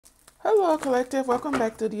Hello, collective. Welcome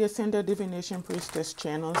back to the Ascended Divination Priestess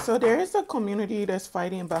channel. So there is a community that's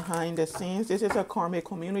fighting behind the scenes. This is a karmic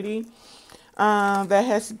community that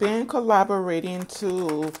has been collaborating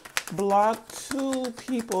to block two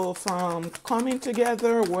people from coming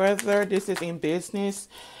together, whether this is in business,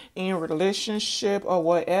 in relationship, or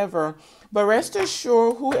whatever. But rest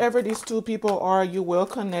assured, whoever these two people are, you will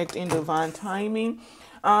connect in divine timing.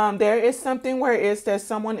 There is something where it's that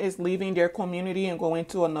someone is leaving their community and going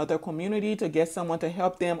to another community to get someone to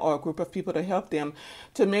help them or a group of people to help them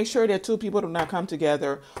to make sure that two people do not come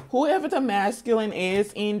together. Whoever the masculine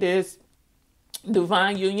is in this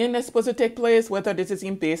divine union that's supposed to take place, whether this is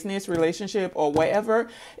in business, relationship, or whatever,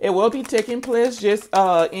 it will be taking place just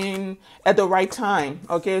in at the right time.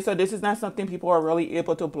 Okay, so this is not something people are really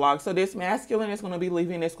able to block. So this masculine is going to be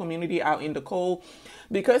leaving this community out in the cold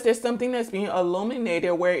because there's something that's being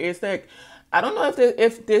illuminated where it's like, I don't know if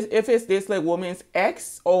it's this like woman's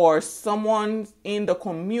ex or someone in the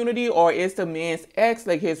community, or it's the man's ex,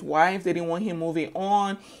 like his wife. They didn't want him moving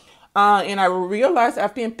on. And I realized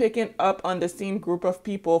I've been picking up on the same group of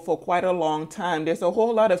people for quite a long time. There's a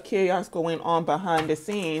whole lot of chaos going on behind the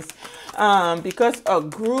scenes because a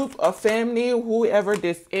group, a family, whoever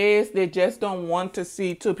this is, they just don't want to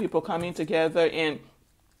see two people coming together. And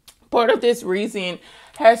part of this reason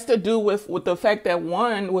has to do with the fact that,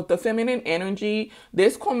 one, with the feminine energy,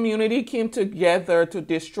 this community came together to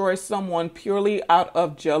destroy someone purely out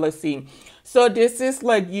of jealousy. So this is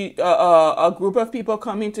like a group of people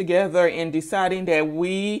coming together and deciding that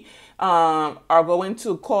we are going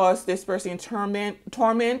to cause this person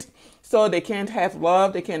torment. So they can't have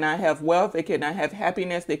love, they cannot have wealth, they cannot have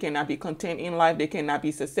happiness, they cannot be content in life, they cannot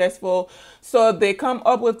be successful. So they come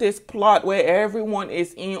up with this plot where everyone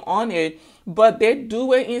is in on it, but they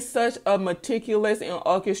do it in such a meticulous and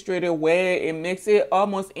orchestrated way. It makes it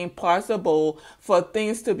almost impossible for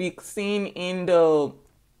things to be seen in the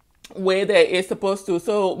way that it's supposed to.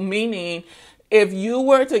 So meaning, if you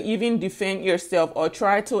were to even defend yourself or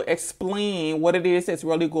try to explain what it is that's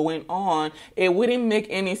really going on, it wouldn't make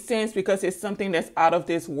any sense because it's something that's out of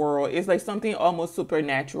this world. It's like something almost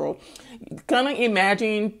supernatural. Kind of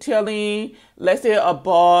imagine telling, let's say, a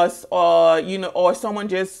boss or, or someone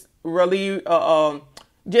just really,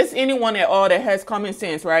 just anyone at all that has common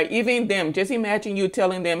sense, right? Even them, just imagine you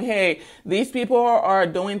telling them, hey, these people are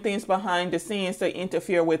doing things behind the scenes to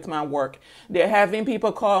interfere with my work. They're having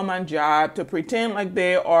people call my job to pretend like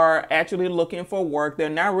they are actually looking for work. They're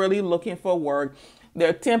not really looking for work.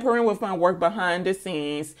 They're tampering with my work behind the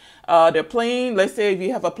scenes. They're playing, let's say if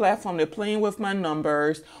you have a platform, they're playing with my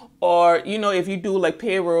numbers. Or, if you do like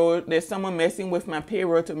payroll, there's someone messing with my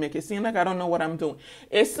payroll to make it seem like I don't know what I'm doing.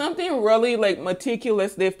 It's something really like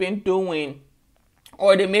meticulous they've been doing.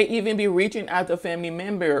 Or they may even be reaching out to family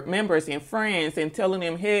members and friends and telling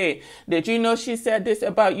them, hey, did you know she said this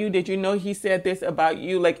about you? Did you know he said this about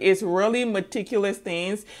you? Like, it's really meticulous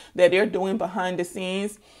things that they're doing behind the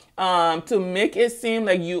scenes. To make it seem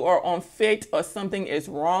like you are unfit or something is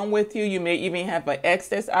wrong with you. You may even have an ex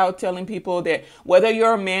that's out telling people that whether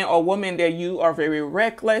you're a man or woman, that you are very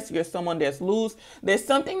reckless, you're someone that's loose. There's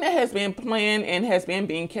something that has been planned and has been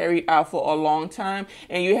being carried out for a long time.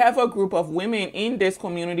 And you have a group of women in this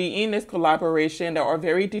community, in this collaboration, that are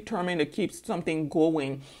very determined to keep something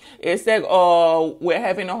going. It's like, we're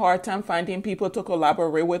having a hard time finding people to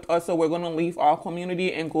collaborate with us, so we're going to leave our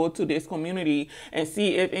community and go to this community and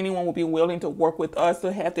see if anyone will be willing to work with us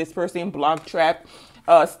to have this person blocked, trapped,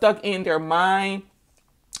 stuck in their mind,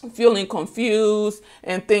 feeling confused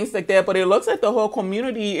and things like that. But it looks like the whole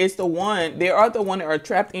community is they are the one that are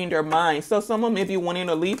trapped in their mind. So someone may be wanting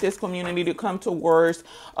to leave this community to come towards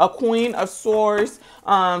a Queen of Swords,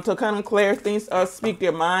 to kind of clear things up, speak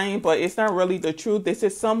their mind, but it's not really the truth. This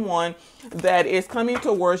is someone that is coming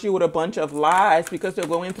towards you with a bunch of lies because they're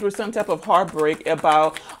going through some type of heartbreak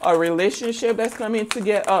about a relationship that's coming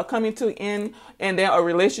to end, and then a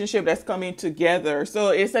relationship that's coming together. So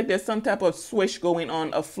it's like there's some type of switch going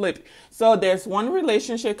on, a flip. So there's one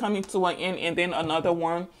relationship coming to an end and then another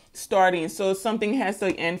one starting. So something has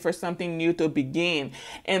to end for something new to begin.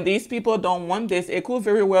 And these people don't want this. It could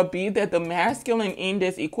very well be that the masculine in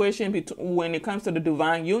this equation, when it comes to the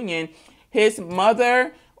divine union, his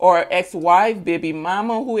mother or ex-wife, baby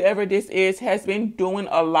mama, whoever this is, has been doing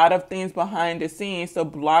a lot of things behind the scenes to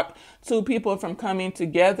block two people from coming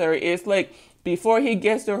together. It's like, before he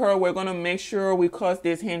gets to her, we're going to make sure we cause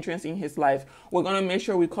this hindrance in his life. We're going to make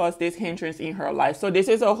sure we cause this hindrance in her life. So this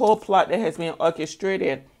is a whole plot that has been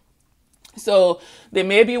orchestrated. So they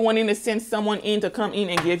may be wanting to send someone in to come in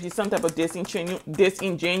and give you some type of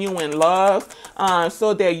disingenuine love,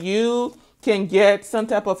 so that you can get some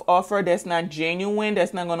type of offer that's not genuine,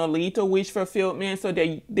 that's not going to lead to wish fulfillment, so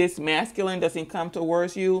that this masculine doesn't come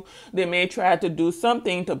towards you. They may try to do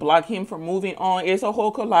something to block him from moving on. It's a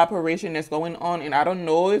whole collaboration that's going on, and I don't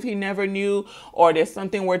know if he never knew, or there's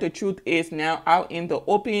something where the truth is now out in the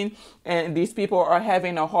open and these people are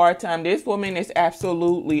having a hard time. This woman is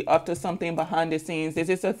absolutely up to something behind the scenes. This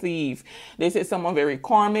is a thief. This is someone very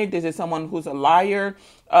karmic. This is someone who's a liar,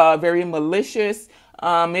 very malicious.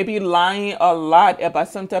 Maybe lying a lot about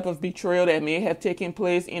some type of betrayal that may have taken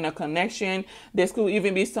place in a connection. This could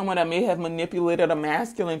even be someone that may have manipulated a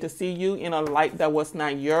masculine to see you in a light that was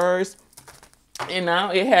not yours. And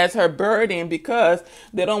now it has her burden because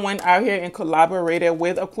they don't went out here and collaborated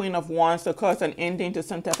with a Queen of Wands to cause an ending to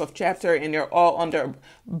some type of chapter, and they're all under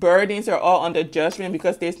burdens, they're all under judgment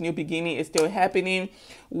because this new beginning is still happening.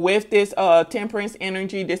 With this temperance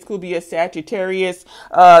energy, this could be a Sagittarius.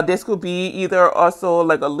 This could be either also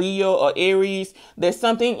like a Leo or Aries. There's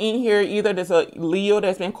something in here, either there's a Leo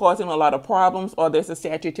that's been causing a lot of problems, or there's a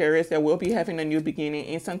Sagittarius that will be having a new beginning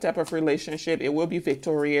in some type of relationship. It will be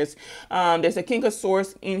victorious. There's a King of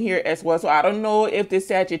Swords in here as well. So I don't know if this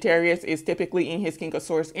Sagittarius is typically in his King of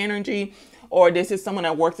Swords energy, or this is someone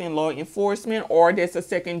that works in law enforcement, or there's a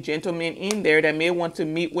second gentleman in there that may want to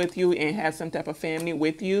meet with you and have some type of family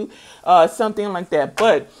with you, something like that.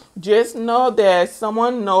 But just know that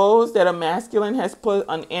someone knows that a masculine has put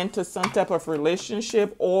an end to some type of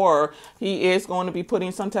relationship, or he is going to be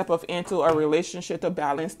putting some type of end to a relationship to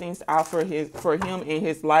balance things out for him in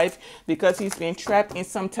his life, because he's been trapped in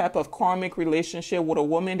some type of karmic relationship with a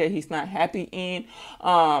woman that he's not happy in.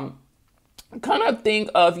 Kind of think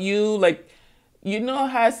of you like, you know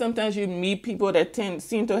how sometimes you meet people that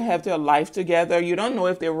seem to have their life together. You don't know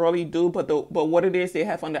if they really do, but what it is they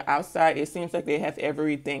have on the outside, it seems like they have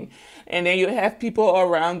everything. And then you have people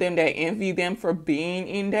around them that envy them for being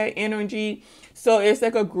in that energy. So it's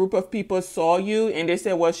like a group of people saw you and they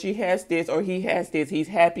said, well, she has this or he has this. He's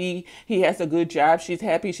happy. He has a good job. She's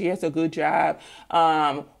happy. She has a good job.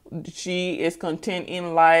 She is content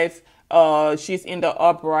in life. She's in the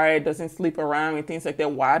upright, doesn't sleep around and things like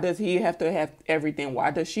that. Why does he have to have everything?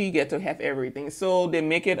 Why does she get to have everything? So they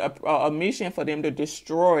make it a mission for them to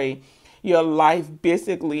destroy your life,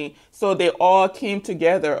 basically. So they all came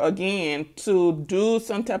together again to do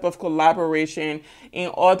some type of collaboration in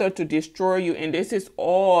order to destroy you. And this is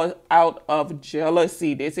all out of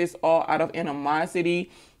jealousy. This is all out of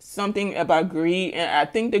animosity. Something about greed, and I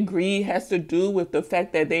think the greed has to do with the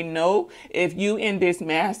fact that they know if you and this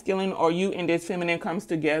masculine or you and this feminine comes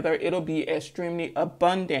together, it'll be extremely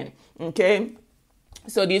abundant. Okay,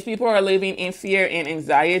 so these people are living in fear and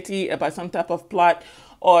anxiety about some type of plot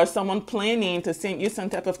or someone planning to send you some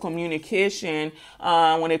type of communication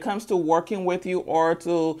when it comes to working with you or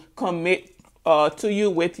to commit to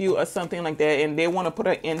you, with you, or something like that, and they want to put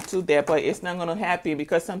an end to that, but it's not going to happen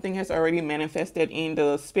because something has already manifested in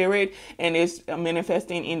the spirit and it's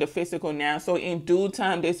manifesting in the physical now. So in due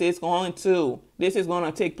time, this is going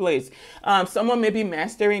to take place. Someone may be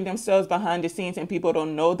mastering themselves behind the scenes and people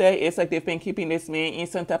don't know that. It's like they've been keeping this man in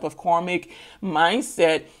some type of karmic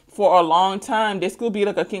mindset for a long time. This could be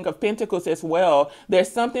like a King of Pentacles as well.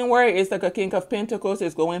 There's something where it's like a King of Pentacles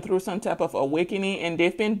is going through some type of awakening and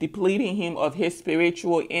they've been depleting him of his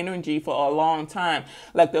spiritual energy for a long time.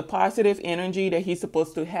 Like the positive energy that he's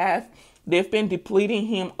supposed to have, they've been depleting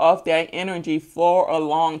him of that energy for a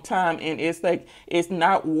long time. And it's like it's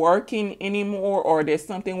not working anymore, or there's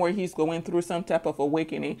something where he's going through some type of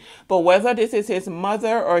awakening. But whether this is his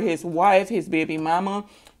mother or his wife, his baby mama,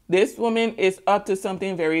 this woman is up to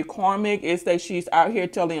something very karmic. It's like she's out here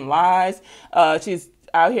telling lies. She's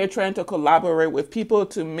out here trying to collaborate with people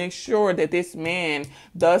to make sure that this man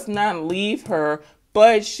does not leave her,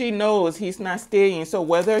 but she knows he's not staying. So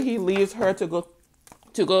whether he leaves her to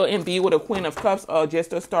go and be with a Queen of Cups or just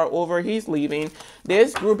to start over, he's leaving.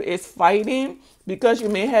 This group is fighting because you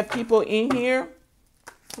may have people in here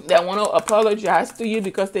that want to apologize to you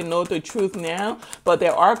because they know the truth now, but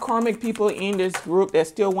there are karmic people in this group that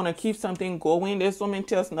still want to keep something going. This woman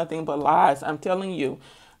tells nothing but lies. I'm telling you,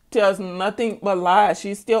 tells nothing but lies.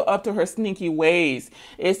 She's still up to her sneaky ways.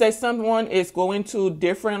 It's like someone is going to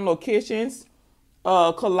different locations,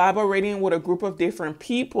 collaborating with a group of different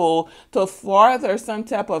people to further some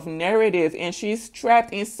type of narrative, and she's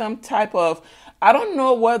trapped in some type of, I don't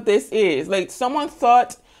know what this is. Like someone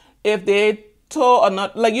thought if they told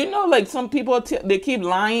another, like, you know, like some people they keep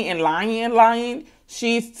lying and lying and lying.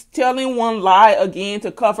 She's telling one lie again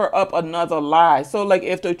to cover up another lie. So like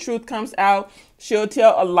if the truth comes out, she'll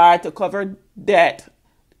tell a lie to cover that.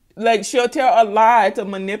 Like she'll tell a lie to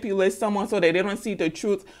manipulate someone so that they don't see the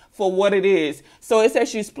truth for what it is. So it says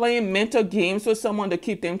she's playing mental games with someone to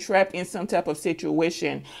keep them trapped in some type of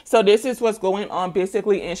situation. So this is what's going on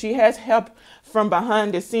basically, and she has help from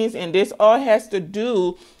behind the scenes, and this all has to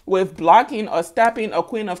do with blocking or stopping a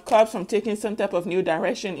Queen of Cups from taking some type of new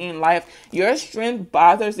direction in life. Your strength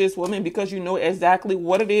bothers this woman because you know exactly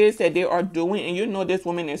what it is that they are doing, and you know this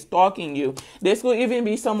woman is stalking you. This could even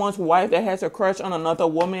be someone's wife that has a crush on another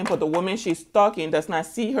woman, but the woman she's stalking does not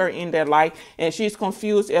see her in their light, and she's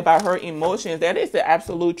confused about her emotions. That is the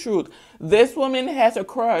absolute truth. This woman has a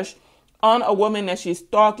crush on a woman that she's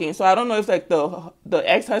stalking. So I don't know if like the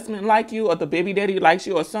ex-husband like you, or the baby daddy likes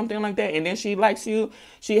you, or something like that, and then she likes you.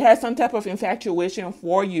 She has some type of infatuation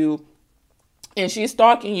for you, and she's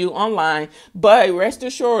stalking you online. But rest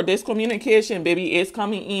assured, this communication, baby, is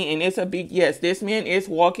coming in, and it's a big yes. This man is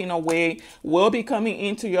walking away, will be coming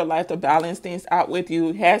into your life to balance things out with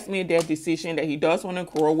you, has made that decision that he does want to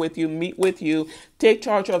grow with you, meet with you, take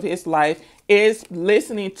charge of his life, is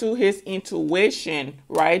listening to his intuition,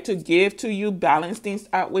 right, to give to you, balance things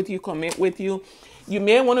out with you, commit with you. You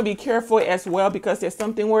may want to be careful as well, because there's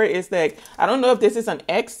something where it's like, I don't know if this is an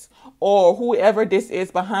ex or whoever this is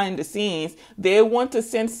behind the scenes. They want to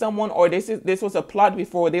send someone, or this was a plot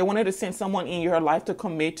before. They wanted to send someone in your life to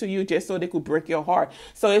commit to you just so they could break your heart.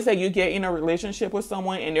 So it's like you get in a relationship with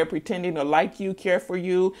someone and they're pretending to like you, care for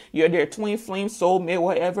you. You're their twin flame, soulmate,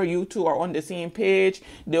 whatever. You two are on the same page.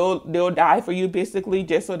 They'll die for you basically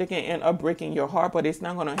just so they can end up breaking your heart, but it's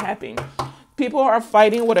not going to happen. People are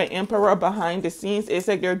fighting with an emperor behind the scenes. It's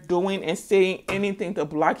like they're doing and saying anything to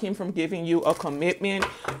block him from giving you a commitment.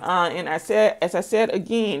 And as I said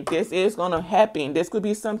again, this is going to happen. This could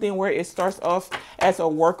be something where it starts off as a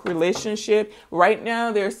work relationship. Right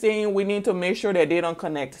now, they're saying we need to make sure that they don't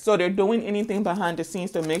connect. So they're doing anything behind the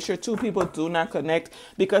scenes to make sure two people do not connect,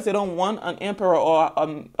 because they don't want an emperor or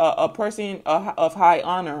a person of high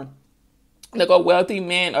honor, like a wealthy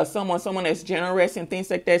man, or someone that's generous and things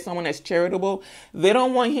like that, someone that's charitable. They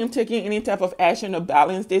don't want him taking any type of action to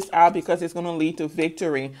balance this out, because it's going to lead to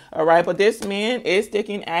victory. All right. But this man is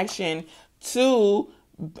taking action to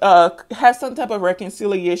have some type of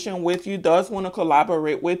reconciliation with you, does want to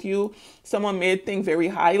collaborate with you. Someone may think very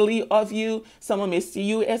highly of you. Someone may see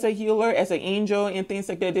you as a healer, as an angel, and things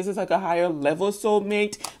like that. This is like a higher level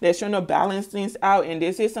soulmate that's trying to balance things out. And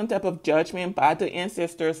this is some type of judgment by the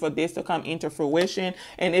ancestors for this to come into fruition.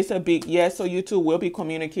 And it's a big yes. So you two will be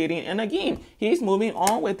communicating. And again, he's moving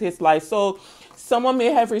on with his life. So someone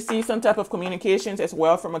may have received some type of communications as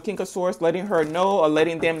well from a King of Swords, letting her know, or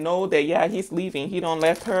letting them know that, yeah, he's leaving. He don't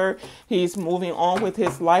left her. He's moving on with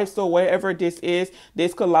his life. So wherever this is,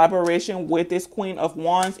 this collaboration with this Queen of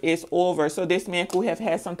Wands is over. So this man could have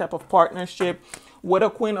had some type of partnership with a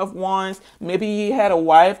Queen of Wands. Maybe he had a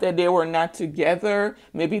wife that they were not together.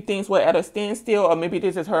 Maybe things were at a standstill, or maybe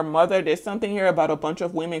this is her mother. There's something here about a bunch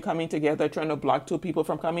of women coming together, trying to block two people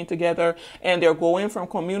from coming together, and they're going from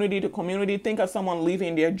community to community. Think of someone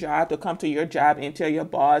leaving their job to come to your job and tell your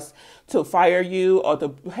boss to fire you, or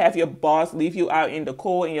to have your boss leave you out in the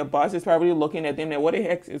cold, and your boss is probably looking at them like, what the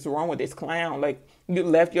heck is wrong with this clown? Like, you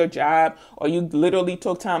left your job, or you literally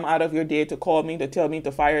took time out of your day to call me to tell me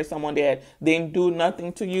to fire someone that didn't do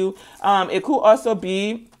nothing to you. It could also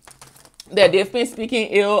be that they've been speaking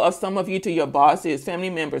ill of some of you to your bosses, family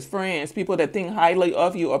members, friends, people that think highly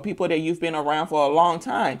of you, or people that you've been around for a long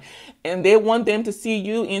time. And they want them to see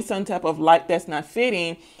you in some type of light that's not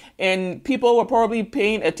fitting. And people were probably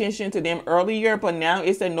paying attention to them earlier, but now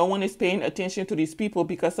it's that no one is paying attention to these people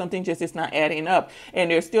because something just is not adding up.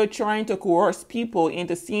 And they're still trying to coerce people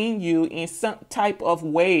into seeing you in some type of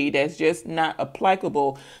way that's just not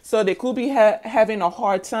applicable. So they could be having a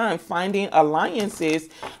hard time finding alliances,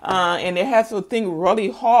 and they have to think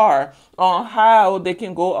really hard on how they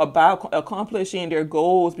can go about accomplishing their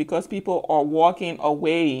goals, because people are walking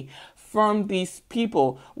away from these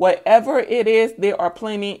people. Whatever it is they are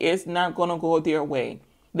planning is not going to go their way.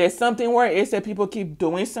 There's something where it's that people keep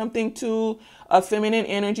doing something to a feminine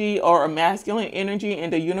energy or a masculine energy,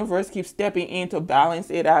 and the universe keeps stepping in to balance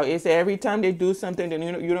it out. It's that every time they do something, the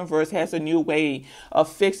universe has a new way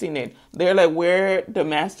of fixing it. They're like, we're the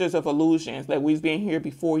masters of illusions. Like, we've been here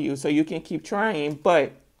before you, so you can keep trying,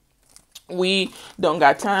 but we don't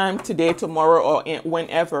got time today, tomorrow, or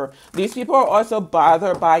whenever. These people are also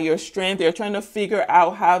bothered by your strength. They're trying to figure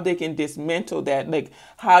out how they can dismantle that. Like,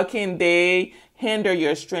 how can they hinder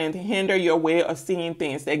your strength, hinder your way of seeing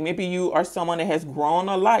things. Like maybe you are someone that has grown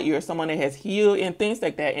a lot, you're someone that has healed and things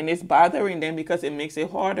like that, and it's bothering them because it makes it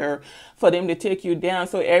harder for them to take you down.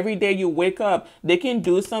 So every day you wake up, they can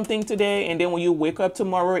do something today, and then when you wake up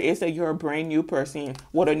tomorrow, it's that you're a brand new person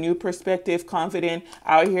with a new perspective, confident,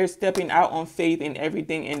 out here stepping out on faith and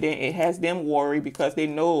everything. And then it has them worry because they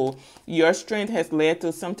know your strength has led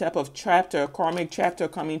to some type of chapter, karmic chapter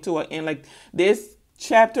coming to an end. Like this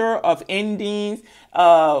chapter of endings,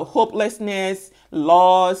 hopelessness,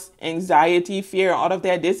 loss, anxiety, fear, all of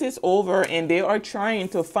that. This is over, and they are trying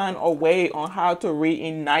to find a way on how to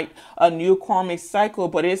reignite a new karmic cycle.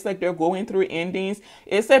 But it's like they're going through endings.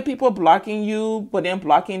 It's like people blocking you, but then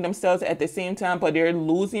blocking themselves at the same time. But they're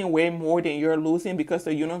losing way more than you're losing because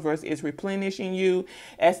the universe is replenishing you.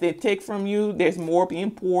 As they take from you, there's more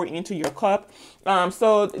being poured into your cup.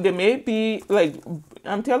 So they may be like,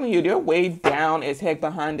 I'm telling you, they're way down as heck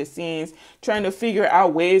behind the scenes, trying to figure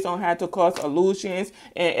out ways on how to cause illusions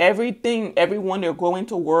and everyone they're going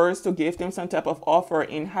towards to give them some type of offer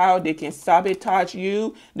and how they can sabotage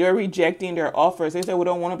you. They're rejecting their offers. They say, we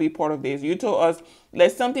don't want to be part of this. You told us,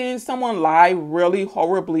 let someone lie really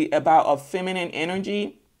horribly about a feminine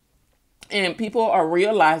energy. And people are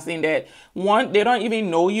realizing that, one, they don't even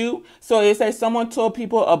know you. So it's like someone told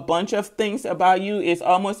people a bunch of things about you. It's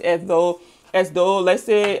almost as though, let's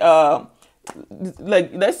say,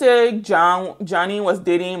 Johnny was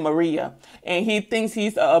dating Maria, and he thinks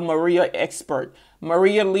he's a Maria expert.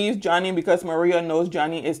 Maria leaves Johnny because Maria knows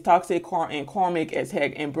Johnny is toxic and karmic as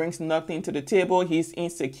heck and brings nothing to the table. He's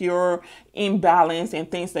insecure, imbalanced,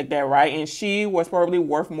 and things like that, right? And she was probably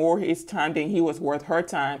worth more his time than he was worth her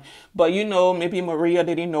time. But maybe Maria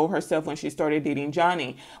didn't know herself when she started dating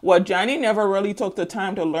Johnny. Well, Johnny never really took the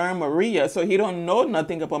time to learn Maria, so he don't know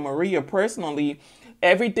nothing about Maria personally.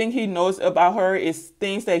 Everything he knows about her is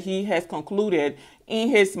things that he has concluded in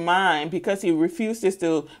his mind because he refuses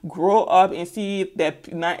to grow up and see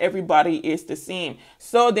that not everybody is the same.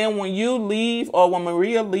 So then when you leave, or when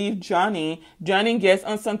Maria leaves Johnny gets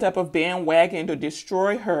on some type of bandwagon to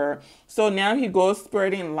destroy her. So now he goes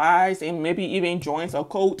spreading lies and maybe even joins a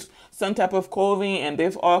cult, some type of coven, and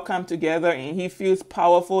they've all come together, and he feels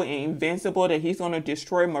powerful and invincible that he's going to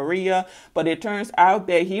destroy Maria. But it turns out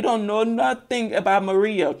that he don't know nothing about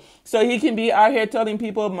Maria. So he can be out here telling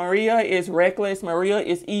people Maria is reckless, Maria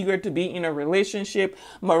is eager to be in a relationship,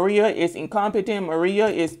 Maria is incompetent, Maria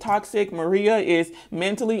is toxic, Maria is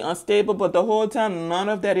mentally unstable. But the whole time, none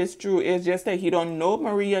of that is true. It's just that he don't know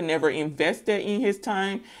Maria, never invested in his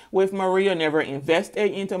time with Maria, never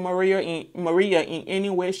invested into Maria in any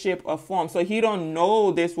way, shape, or form. So he don't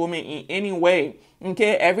know this woman in any way.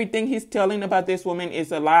 Okay, everything he's telling about this woman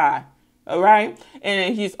is a lie. All right,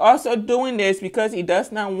 and he's also doing this because he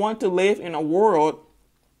does not want to live in a world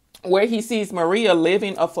where he sees Maria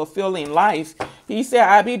living a fulfilling life. He said,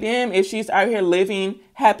 I'd be damned if she's out here living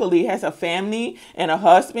happily, has a family and a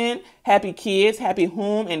husband, happy kids, happy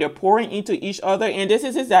home, and they're pouring into each other. And this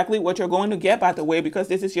is exactly what you're going to get, by the way, because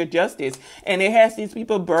this is your justice. And it has these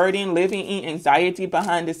people burdened, living in anxiety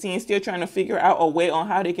behind the scenes, still trying to figure out a way on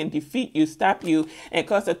how they can defeat you, stop you, and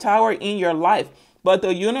cause a tower in your life. But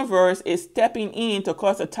the universe is stepping in to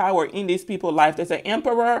cause a tower in these people's life. There's an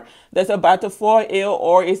emperor that's about to fall ill,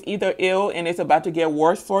 or is either ill and it's about to get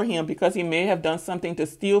worse for him because he may have done something to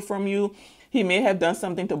steal from you. He may have done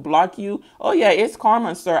something to block you. Oh yeah, it's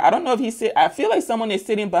karma, sir. I don't know if I feel like someone is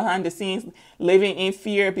sitting behind the scenes living in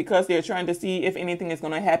fear because they're trying to see if anything is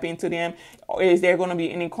going to happen to them. Or is there going to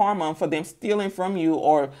be any karma for them stealing from you,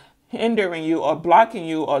 or hindering you, or blocking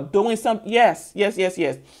you, or doing something? Yes.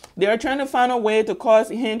 They're trying to find a way to cause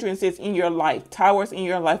hindrances in your life, towers in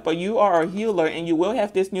your life. But you are a healer, and you will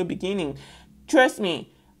have this new beginning. Trust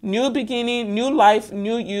me, new beginning, new life,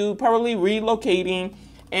 new you, probably relocating,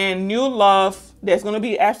 and new love that's going to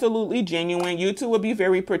be absolutely genuine. You two will be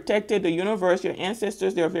very protected. The universe, your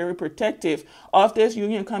ancestors, they're very protective of this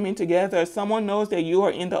union coming together. Someone knows that you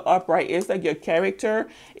are in the upright. It's like your character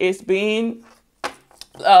is being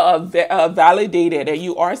validated, that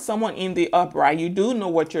you are someone in the upright. You do know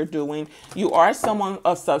what you're doing. You are someone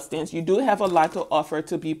of substance. You do have a lot to offer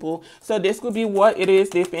to people. So this could be what it is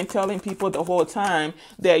they've been telling people the whole time,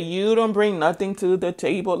 that you don't bring nothing to the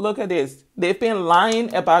table. Look at this. They've been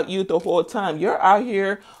lying about you the whole time. You're out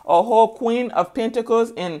here a whole Queen of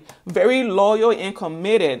Pentacles and very loyal and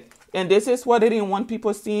committed. And this is what they didn't want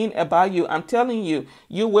people seeing about you. I'm telling you,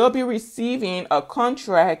 you will be receiving a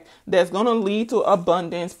contract that's going to lead to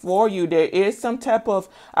abundance for you. There is some type of,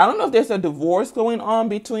 I don't know if there's a divorce going on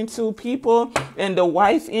between two people, and the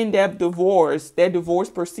wife in that divorce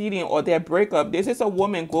proceeding or that breakup, this is a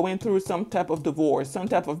woman going through some type of divorce, some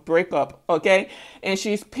type of breakup, okay? And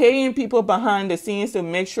she's paying people behind the scenes to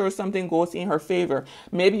make sure something goes in her favor.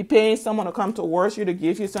 Maybe paying someone to come towards you to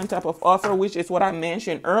give you some type of offer, which is what I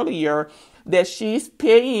mentioned earlier, that she's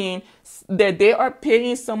paying, that they are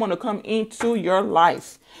paying someone to come into your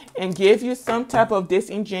life and give you some type of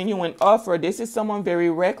disingenuine offer. This is someone very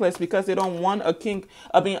reckless because they don't want a king,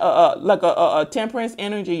 like a temperance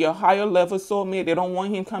energy, your higher level soulmate. They don't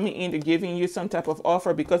want him coming in to giving you some type of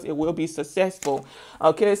offer because it will be successful.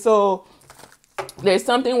 Okay, so there's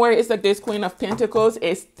something where it's like this Queen of Pentacles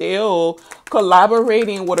is still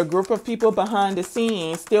collaborating with a group of people behind the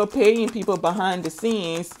scenes, still paying people behind the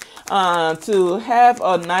scenes to have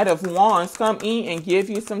a Knight of Wands come in and give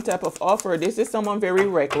you some type of offer. This is someone very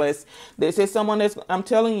reckless. This is someone that's, I'm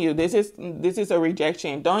telling you, this is a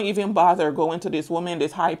rejection. Don't even bother going to this woman,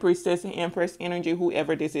 this High Priestess and Empress energy,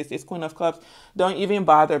 whoever this is, this Queen of Cups. Don't even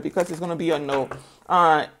bother because it's going to be a no.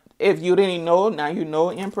 If you didn't know, now you know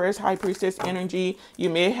Empress, High Priestess energy.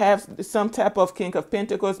 You may have some type of King of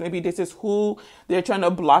Pentacles. Maybe this is who they're trying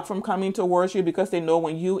to block from coming towards you because they know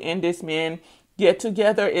when you and this man get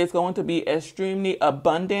together, it's going to be extremely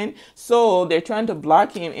abundant. So they're trying to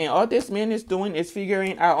block him. And all this man is doing is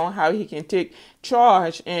figuring out on how he can take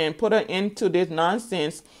charge and put an end to this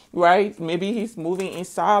nonsense, right? Maybe he's moving in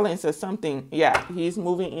silence or something. Yeah, he's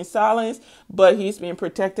moving in silence, but he's being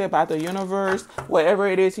protected by the universe. Whatever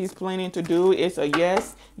it is he's planning to do, it's a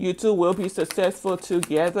yes. You two will be successful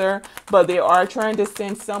together, but they are trying to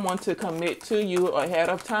send someone to commit to you ahead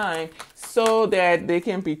of time so that they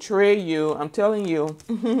can betray you. I'm telling you.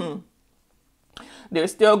 They're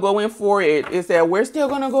still going for it. It's that we're still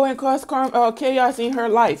going to go and cause chaos in her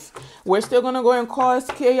life. We're still going to go and cause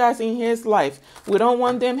chaos in his life. We don't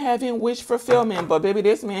want them having wish fulfillment. But baby,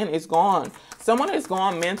 this man is gone. Someone is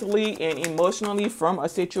gone mentally and emotionally from a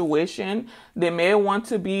situation. They may want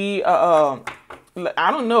to be, I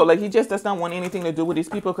don't know, like he just does not want anything to do with these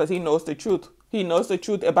people because he knows the truth. He knows the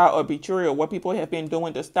truth about a betrayal, what people have been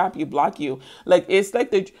doing to stop you, block you. Like it's like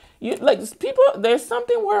people. There's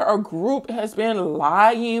something where a group has been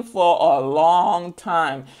lying for a long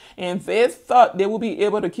time, and they thought they would be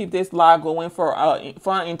able to keep this lie going for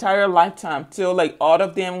an entire lifetime till like all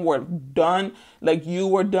of them were done. Like you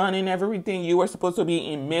were done and everything. You were supposed to be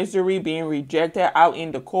in misery, being rejected, out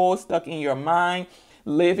in the cold, stuck in your mind,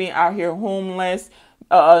 living out here homeless.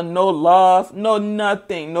 No love, no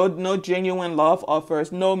nothing, no genuine love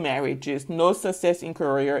offers, no marriages, no success in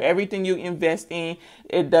career. Everything you invest in,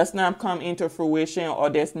 it does not come into fruition, or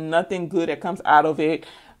there's nothing good that comes out of it.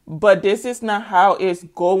 But this is not how it's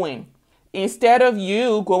going. Instead of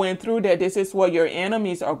you going through that, this is what your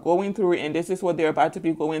enemies are going through, and this is what they're about to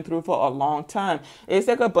be going through for a long time. It's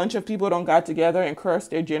like a bunch of people don't got together and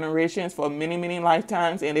cursed their generations for many, many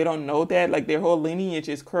lifetimes, and they don't know that. Like their whole lineage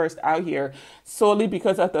is cursed out here solely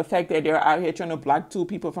because of the fact that they're out here trying to block two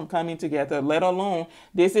people from coming together, let alone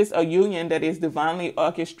this is a union that is divinely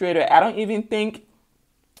orchestrated. I don't even think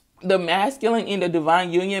the masculine in the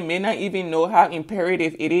divine union may not even know how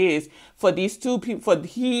imperative it is for these two people, for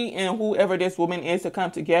he and whoever this woman is, to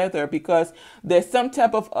come together, because there's some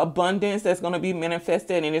type of abundance that's going to be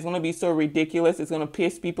manifested, and it's going to be so ridiculous. It's going to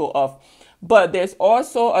piss people off. But there's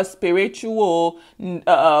also a spiritual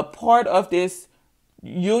part of this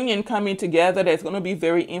union coming together that's going to be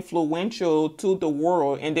very influential to the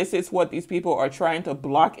world. And this is what these people are trying to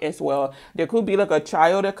block as well. There could be like a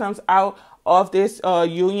child that comes out of this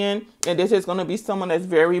union, and this is going to be someone that's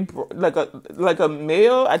very like a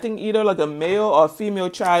male. I think either like a male or a female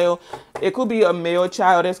child. It could be a male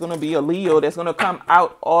child that's going to be a Leo, that's going to come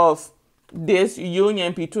out of this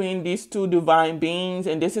union between these two divine beings.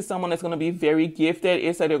 And this is someone that's going to be very gifted.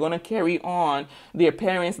 It's like they're going to carry on their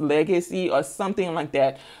parents' legacy or something like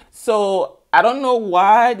that. So I don't know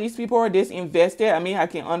why these people are disinvested. I mean, I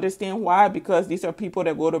can understand why, because these are people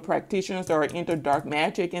that go to practitioners or are into dark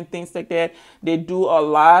magic and things like that. They do a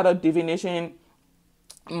lot of divination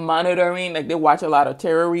monitoring. Like they watch a lot of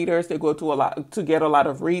tarot readers. They go to a lot to get a lot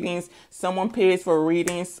of readings. Someone pays for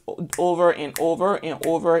readings over and over and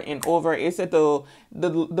over and over. It's at the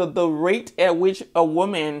rate at which a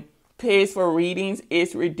woman pays for readings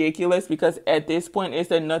is ridiculous, because at this point it's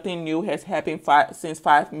that nothing new has happened since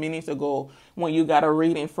 5 minutes ago when you got a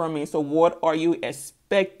reading from me. So what are you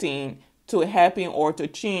expecting to happen or to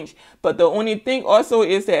change? But the only thing also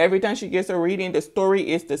is that every time she gets a reading, the story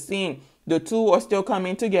is the same. The two are still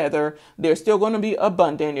coming together. They're still going to be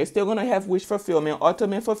abundant. They're still going to have wish fulfillment,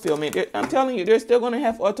 ultimate fulfillment. I'm telling you, they're still going to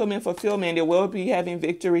have ultimate fulfillment. They will be having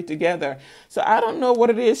victory together. So I don't know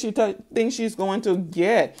what it is she thinks she's going to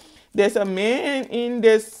get. There's a man in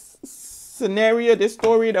this scenario, this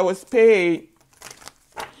story, that was paid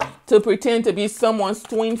to pretend to be someone's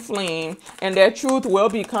twin flame, and that truth will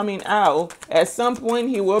be coming out. At some point,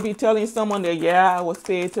 he will be telling someone that, yeah, I was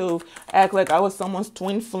paid to act like I was someone's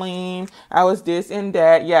twin flame. I was this and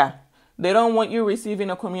that. Yeah. They don't want you receiving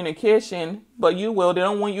a communication, but you will. They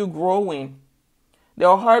don't want you growing.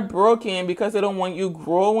 They're heartbroken because they don't want you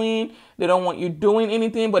growing. They don't want you doing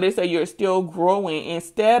anything, but they say you're still growing.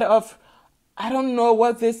 Instead of, I don't know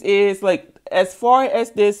what this is. Like, as far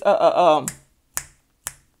as this,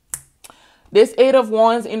 this Eight of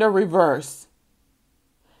Wands in the reverse.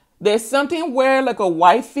 There's something where like a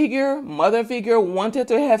wife figure, mother figure wanted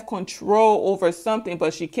to have control over something,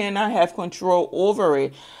 but she cannot have control over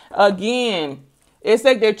it. Again, it's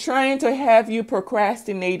like they're trying to have you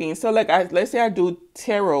procrastinating. So like, let's say I do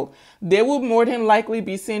tarot. They will more than likely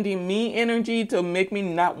be sending me energy to make me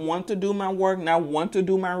not want to do my work, not want to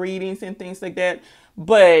do my readings and things like that.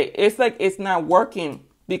 But it's like it's not working,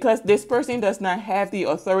 because this person does not have the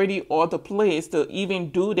authority or the place to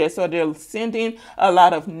even do that. So they're sending a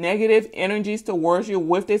lot of negative energies towards you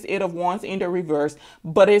with this Eight of Wands in the reverse.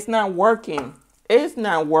 But it's not working. It's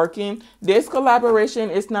not working. This collaboration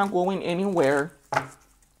is not going anywhere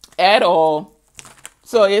at all.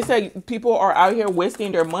 So it's like people are out here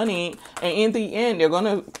wasting their money. And in the end, they're going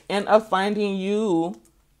to end up finding you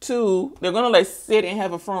they're going to like sit and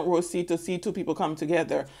have a front row seat to see two people come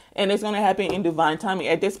together. And it's going to happen in divine timing.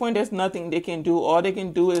 At this point, there's nothing they can do. All they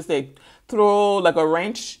can do is like throw like a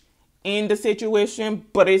wrench in the situation,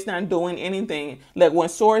 but it's not doing anything. Like when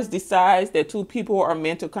Source decides that two people are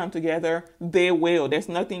meant to come together, they will. There's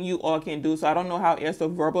nothing you all can do. So I don't know how else to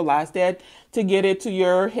verbalize that to get it to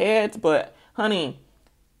your head. But honey,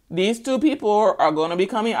 these two people are going to be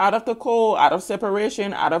coming out of the cold, out of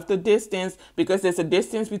separation, out of the distance, because there's a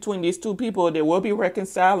distance between these two people. They will be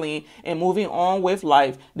reconciling and moving on with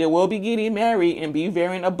life. They will be getting married and be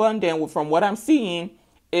very abundant. From what I'm seeing,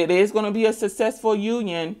 it is going to be a successful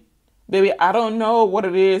union. Baby, I don't know what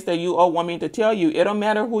it is that you all want me to tell you. It don't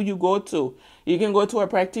matter who you go to. You can go to a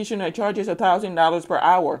practitioner that charges $1,000 per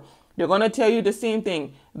hour. They're going to tell you the same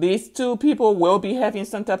thing. These two people will be having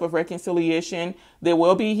some type of reconciliation. They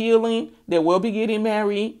will be healing. They will be getting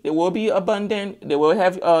married. They will be abundant. They will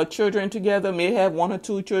have children together, may have 1 or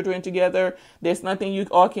 2 children together. There's nothing you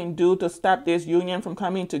all can do to stop this union from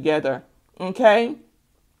coming together. Okay?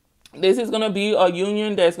 This is going to be a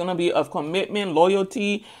union that's going to be of commitment,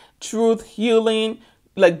 loyalty, truth, healing,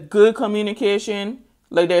 like good communication.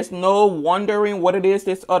 Like there's no wondering what it is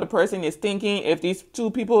this other person is thinking. If these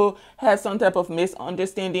two people have some type of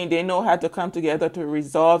misunderstanding, they know how to come together to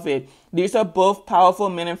resolve it. These are both powerful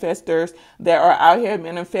manifestors that are out here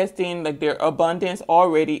manifesting like their abundance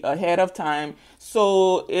already ahead of time.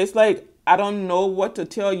 So it's like, I don't know what to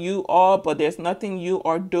tell you all, but there's nothing you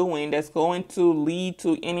are doing that's going to lead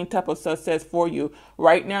to any type of success for you.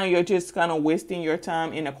 Right now, you're just kind of wasting your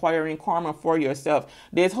time in acquiring karma for yourself.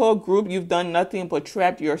 This whole group, you've done nothing but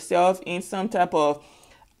trapped yourself in some type of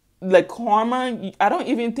like karma. I don't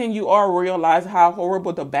even think you all realize how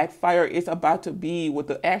horrible the backfire is about to be with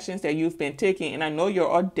the actions that you've been taking. And I know you're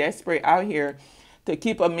all desperate out here to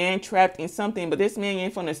keep a man trapped in something, but this man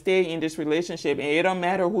ain't gonna stay in this relationship, and it don't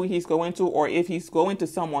matter who he's going to or if he's going to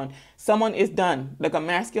someone. Someone is done. Like a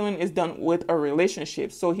masculine is done with a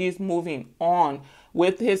relationship, so he's moving on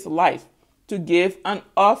with his life to give an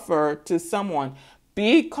offer to someone.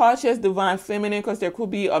 Be cautious, divine feminine, because there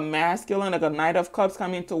could be a masculine, like a Knight of Cups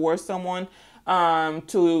coming towards someone.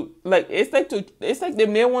 It's like they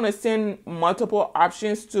may want to send multiple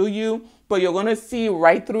options to you, but you're gonna see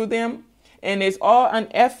right through them. And it's all an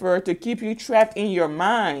effort to keep you trapped in your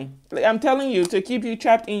mind. Like I'm telling you, to keep you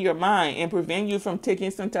trapped in your mind and prevent you from taking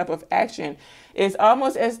some type of action. It's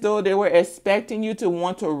almost as though they were expecting you to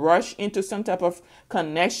want to rush into some type of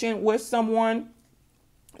connection with someone.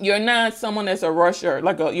 You're not someone that's a rusher.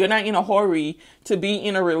 You're not in a hurry to be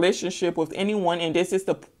in a relationship with anyone. And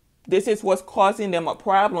this is what's causing them a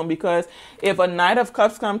problem, because if a Knight of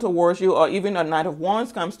Cups comes towards you, or even a Knight of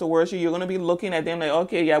Wands comes towards you, you're going to be looking at them like,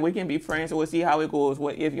 okay, yeah, we can be friends. We'll see how it goes.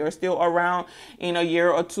 If you're still around in a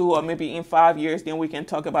year or two, or maybe in 5 years, then we can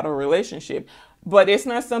talk about a relationship. But it's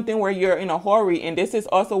not something where you're in a hurry. And this is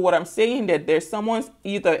also what I'm saying, that there's someone's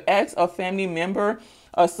either ex or family member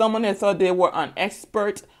or someone that thought they were an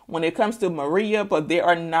expert when it comes to Maria, but they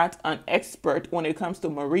are not an expert when it comes to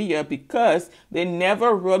Maria, because they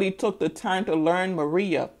never really took the time to learn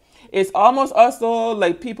Maria. It's almost also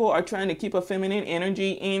like people are trying to keep a feminine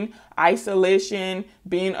energy in isolation,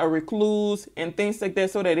 being a recluse and things like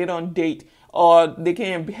that so that they don't date or they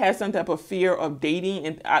can have some type of fear of dating.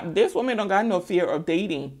 And this woman don't got no fear of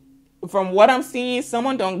dating. From what I'm seeing,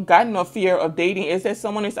 someone don't got no fear of dating. It's that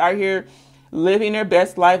someone is out here living their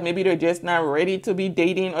best life. Maybe they're just not ready to be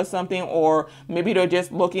dating or something, or maybe they're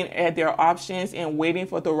just looking at their options and waiting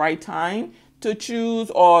for the right time to choose,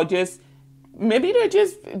 or just maybe they're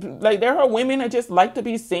just like there are women that just like to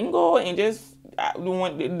be single and just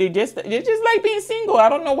they just like being single. I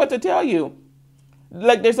don't know what to tell you.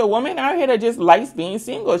 Like there's a woman out here that just likes being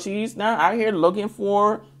single. She's not out here looking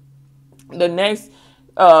for the next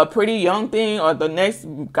pretty young thing or the next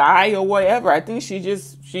guy or whatever. I think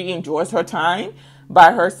she enjoys her time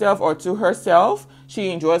by herself or to herself.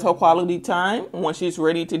 She enjoys her quality time. When she's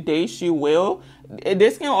ready to date, she will.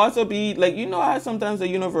 This can also be like, you know how sometimes the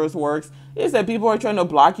universe works. It's that people are trying to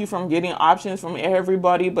block you from getting options from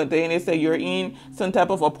everybody, but then they say you're in some type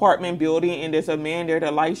of apartment building and there's a man there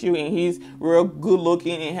that likes you and he's real good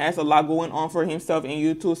looking and has a lot going on for himself, and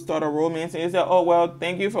you two start a romance and it's like, oh well,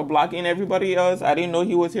 thank you for blocking everybody else. I didn't know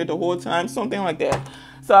he was here the whole time, something like that.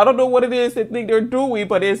 So I don't know what it is they think they're doing,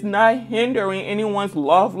 but it's not hindering anyone's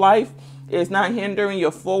love life. It's not hindering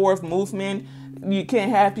your forward movement. You can't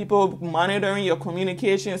have people monitoring your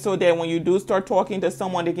communication so that when you do start talking to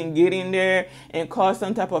someone, they can get in there and cause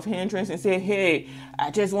some type of hindrance and say, hey, I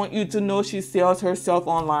just want you to know she sells herself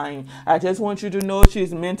online. I just want you to know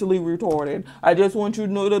she's mentally retarded. I just want you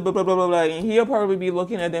to know that blah, blah, blah, blah, blah. And he'll probably be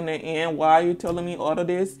looking at them and why are you telling me all of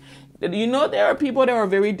this? You know, there are people that are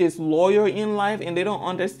very disloyal in life and they don't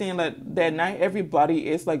understand that not everybody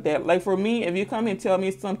is like that. Like for me, if you come and tell me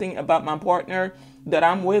something about my partner that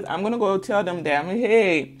I'm with, I'm going to go tell them that, I'm like,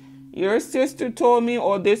 hey, your sister told me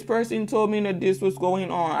or this person told me that this was going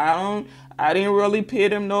on. I didn't really pay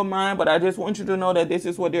them no mind, but I just want you to know that this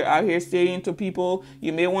is what they're out here saying to people.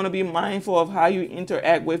 You may want to be mindful of how you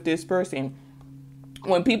interact with this person.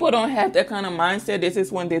 When people don't have that kind of mindset, this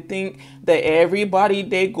is when they think that everybody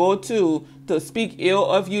they go to speak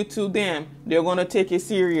ill of you to them, they're going to take it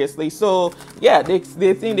seriously. So, yeah, they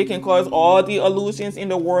think they can cause all the illusions in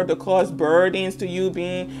the world to cause burdens to you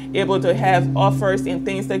being able to have offers and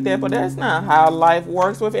things like that. But that's not how life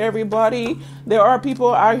works with everybody. There are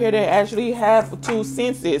people out here that actually have two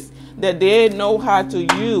senses that they know how to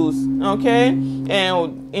use, okay?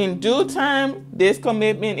 And in due time, this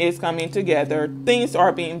commitment is coming together. Things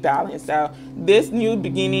are being balanced out. This new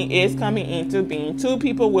beginning is coming into being. Two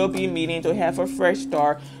people will be meeting to have a fresh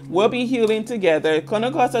start. We'll be healing together. It's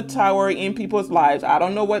gonna cause a tower in people's lives. I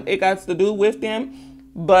don't know what it got to do with them,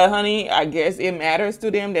 but honey, I guess it matters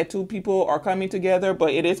to them that two people are coming together,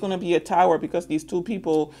 but it is going to be a tower because these two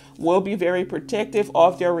people will be very protective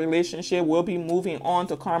of their relationship, will be moving on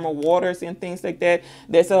to calmer waters and things like that.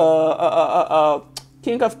 There's a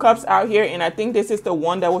King of Cups out here, and I think this is the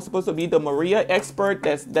one that was supposed to be the Maria expert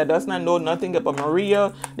that does not know nothing about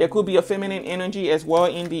Maria. There could be a feminine energy as well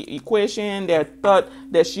in the equation that thought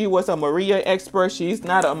that she was a Maria expert. She's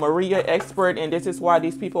not a Maria expert, and this is why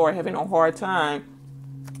these people are having a hard time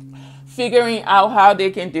figuring out how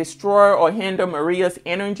they can destroy or hinder Maria's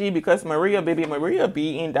energy, because Maria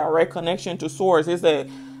be in direct connection to Source. It's a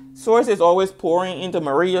Source is always pouring into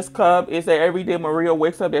Maria's cup. It's that every day Maria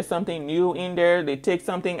wakes up, there's something new in there. They take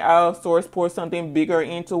something out, Source pours something bigger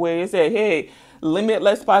into it. It's that, hey,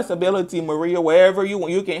 limitless possibility, Maria, wherever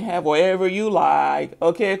you can have whatever you like,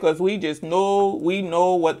 okay? Because we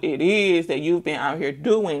know what it is that you've been out here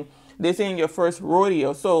doing. This ain't your first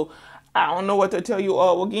rodeo. So I don't know what to tell you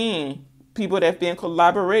all again. People that have been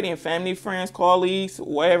collaborating, family, friends, colleagues,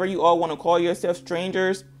 whatever you all want to call yourself,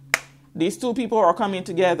 strangers. These two people are coming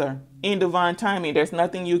together in divine timing. There's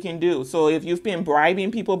nothing you can do. So if you've been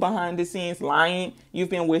bribing people behind the scenes, lying, you've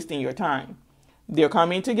been wasting your time. They're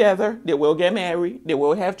coming together. They will get married. They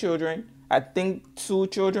will have children. I think 2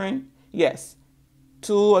 children. Yes.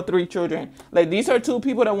 2 or 3 children. Like, these are 2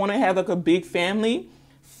 people that want to have like a big family.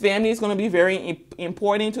 Family is going to be very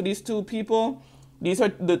important to these 2 people. These are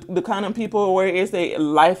the kind of people where it's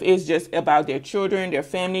life is just about their children, their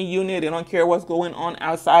family unit. They don't care what's going on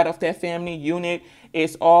outside of that family unit.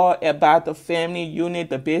 It's all about the family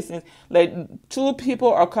unit, the business. Like, 2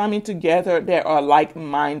 people are coming together that are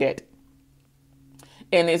like-minded.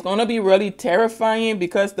 And it's going to be really terrifying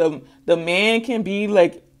because the man can be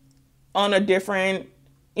like on a different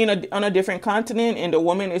continent, and the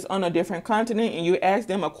woman is on a different continent, and you ask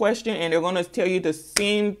them a question and they're going to tell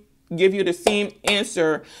you give you the same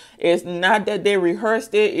answer. It's not that they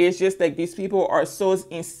rehearsed it. It's just like these people are so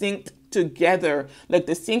in sync together. Like,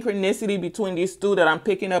 the synchronicity between these 2 that I'm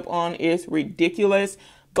picking up on is ridiculous.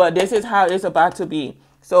 But this is how it's about to be.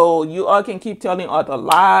 So you all can keep telling all the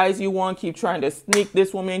lies you want, keep trying to sneak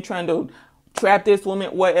this woman, trying to trap this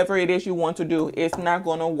woman, whatever it is you want to do. It's not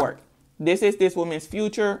going to work. This is this woman's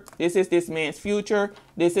future. This is this man's future.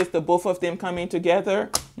 This is the both of them coming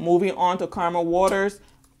together, moving on to calmer waters.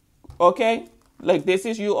 Okay? Like, this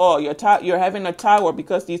is you all. You're having a tower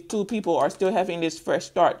because these two people are still having this fresh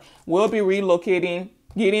start. We'll be relocating,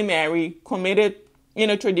 getting married, committed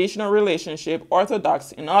in a traditional relationship,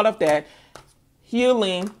 orthodox, and all of that.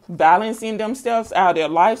 Healing, balancing themselves out, their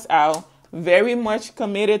lives out, very much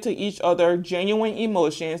committed to each other, genuine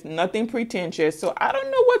emotions, nothing pretentious. So I don't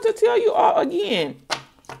know what to tell you all again.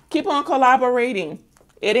 Keep on collaborating.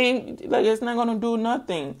 It ain't, like, it's not going to do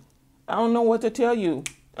nothing. I don't know what to tell you.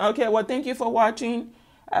 Okay, well, thank you for watching.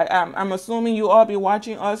 I'm assuming you all be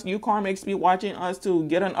watching us. You karmics be watching us to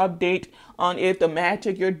get an update on if the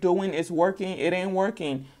magic you're doing is working. It ain't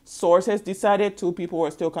working. Source has decided two people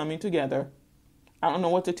are still coming together. I don't know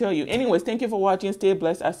what to tell you. Anyways, thank you for watching. Stay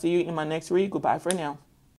blessed. I'll see you in my next read. Goodbye for now.